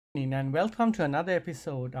Evening and welcome to another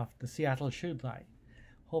episode of the Seattle Shoe Guy.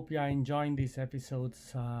 Hope you are enjoying these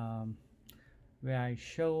episodes where I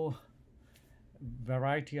show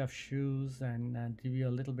variety of shoes and give you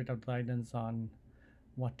a little bit of guidance on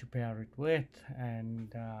what to pair it with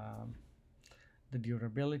and the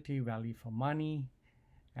durability, value for money,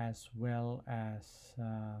 as well as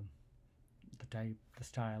the type, the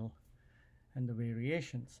style, and the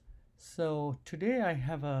variations. So today I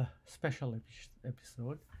have a special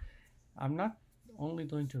episode. I'm not only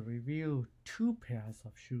going to review two pairs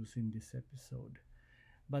of shoes in this episode,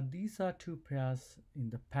 but these are two pairs in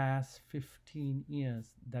the past 15 years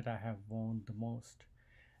that I have worn the most.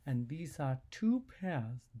 And these are two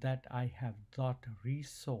pairs that I have got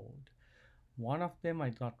resold. One of them I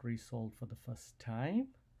got resold for the first time,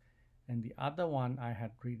 and the other one I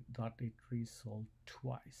had got it resold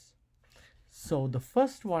twice. So the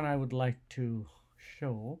first one I would like to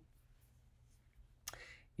show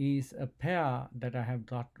is a pair that I have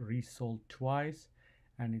got resold twice,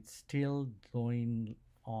 and it's still going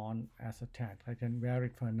on as a tag. I can wear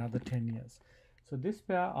it for another 10 years. So this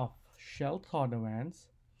pair of Shell Cordovans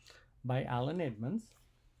by Allen Edmonds,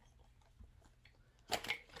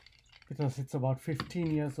 because it's about 15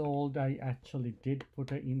 years old, I actually did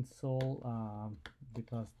put an insole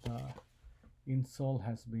because the insole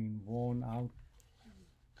has been worn out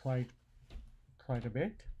quite a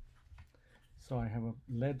bit. So I have a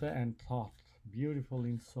leather and cloth, beautiful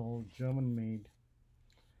insole, German made,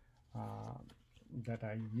 that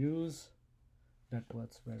I use, that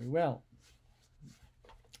works very well.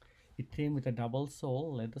 It came with a double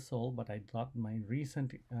sole, leather sole, but I thought my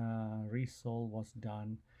recent resole was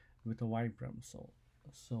done with a Vibram sole.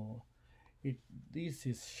 So this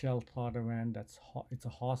is Shell Cordovan. It's a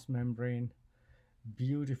horse membrane,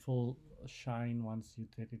 beautiful shine once you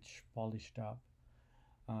get it polished up.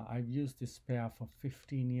 I've used this pair for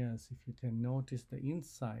 15 years. If you can notice the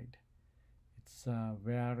inside, it's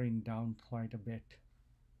wearing down quite a bit.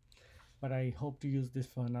 But I hope to use this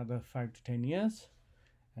for another 5 to 10 years,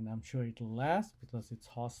 and I'm sure it'll last because it's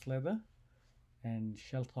horse leather and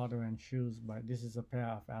Shell Cordovan shoes. But this is a pair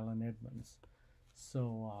of Allen Edmonds.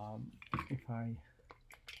 So if I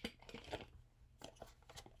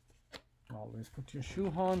always put your shoe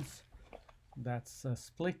horns, that's a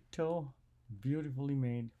split toe, beautifully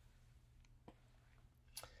made,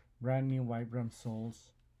 brand new Vibram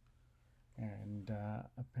soles, and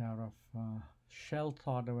a pair of Shell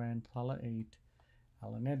Cordovan color 8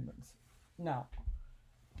 Allen Edmonds. Now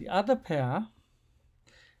the other pair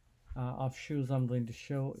of shoes I'm going to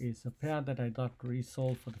show is a pair that I got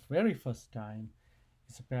resold for the very first time.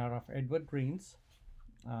 It's a pair of Edward Greens,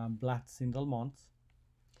 black single mounts,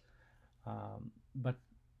 but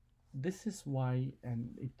this is why,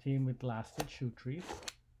 and it came with lasted shoe trees.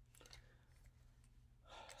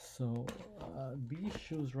 So these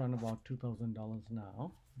shoes run about $2,000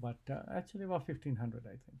 now, but actually about $1,500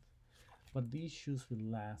 I think. But these shoes will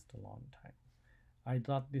last a long time. I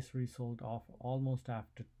got this resold off almost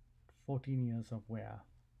after 14 years of wear.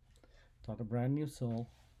 Got a brand new sole,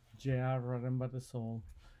 JR rubber butter sole,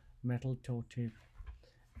 metal toe tip,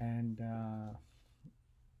 and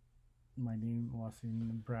my name was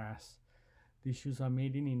in brass. These shoes are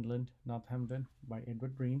made in England, Northampton, by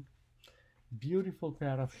Edward Green. Beautiful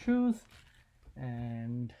pair of shoes,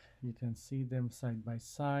 and you can see them side by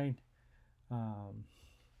side. I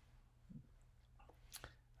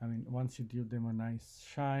mean, once you give them a nice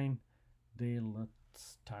shine, they look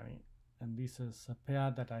stunning. And this is a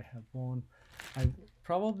pair that I have worn. I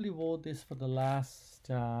probably wore this for the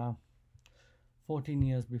last 14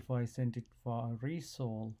 years before I sent it for a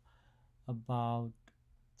resole, about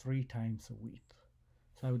 3 times a week.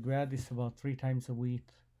 So I would wear this about 3 times a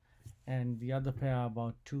week, and the other pair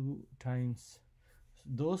about 2 times.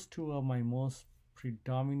 Those two are my most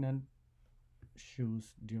predominant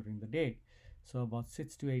shoes during the day. So about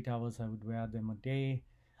 6 to 8 hours I would wear them a day.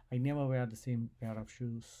 I never wear the same pair of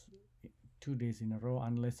shoes 2 days in a row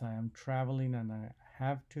unless I am traveling and I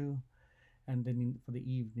have to, and then for the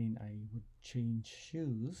evening I would change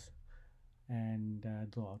shoes and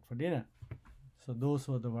go out for dinner. So those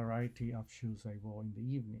were the variety of shoes I wore in the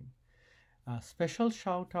evening. Special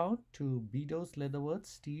shout out to Bedo's Leatherworks,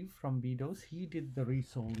 Steve from Bedo's. He did the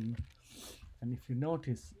resoling, and if you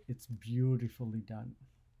notice, it's beautifully done.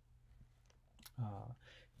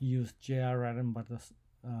 He used JR Adam Butter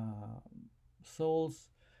soles,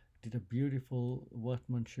 did a beautiful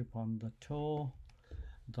workmanship on the toe,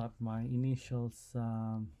 got my initials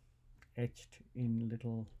etched in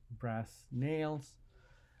little brass nails.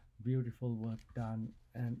 Beautiful work done,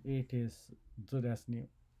 and it is good as new.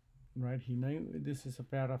 right? He knew this is a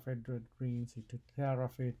pair of Edward Greens. He took care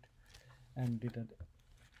of it and did a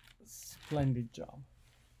splendid job.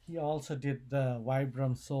 He also did the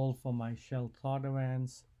Vibram sole for my Shell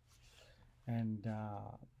Cordovans, and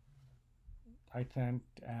I can't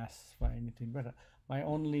ask for anything better. My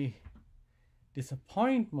only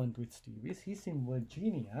disappointment with Steve is he's in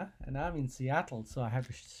Virginia and I'm in Seattle, so I have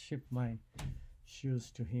to ship my shoes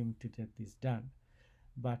to him to get this done.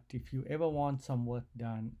 But if you ever want some work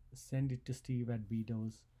done, send it to Steve at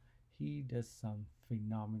Bedo's. He does some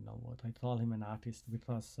phenomenal work. I call him an artist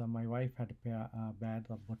because my wife had a bag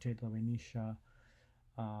of Potato Venetia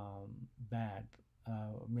bag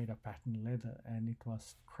made of patent leather, and it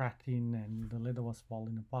was cracking and the leather was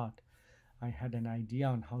falling apart. I had an idea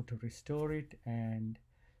on how to restore it, and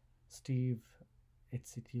Steve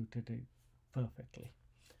executed it perfectly.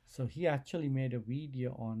 So he actually made a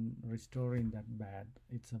video on restoring that bag.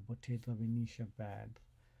 It's a Potato Venetia bag.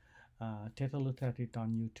 Take a look at it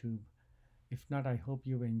on YouTube. If not, I hope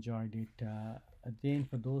you enjoyed it. Again,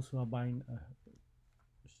 for those who are buying a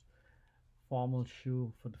formal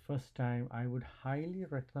shoe for the first time, I would highly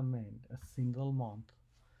recommend a single mount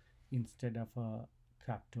instead of a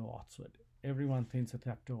Capto Oxford. Everyone thinks a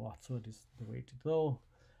Capto Oxford is the way to go.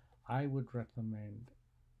 I would recommend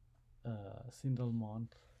a single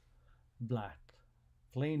mount, black,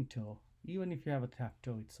 plain toe. Even if you have a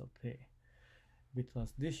Capto, it's okay,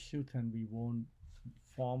 because this shoe can be worn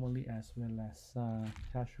formally as well as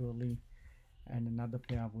casually. And another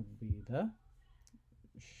pair would be the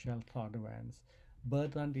Shell Cordovans.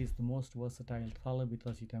 Burgundy is the most versatile color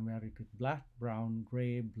because you can wear it with black, brown,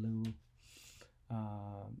 gray, blue,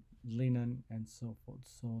 linen, and so forth.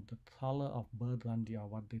 So the color of burgundy, or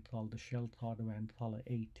what they call the Shell Cordovan color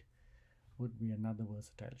 8, would be another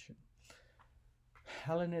versatile shoe.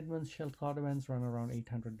 Allen Edmonds Shell Cordovans run around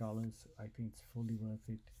 $800. I think it's fully worth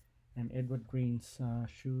it. And Edward Green's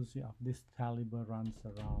shoes of this caliber runs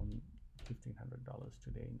around $1,500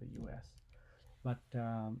 today in the US. But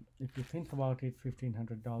if you think about it,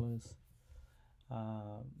 $1,500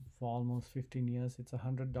 for almost 15 years, it's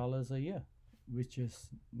 $100 a year, which is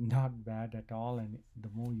not bad at all. And the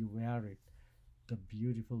more you wear it, the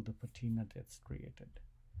beautiful the patina gets created.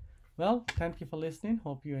 Well, thank you for listening.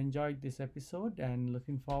 Hope you enjoyed this episode and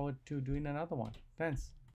looking forward to doing another one. Thanks.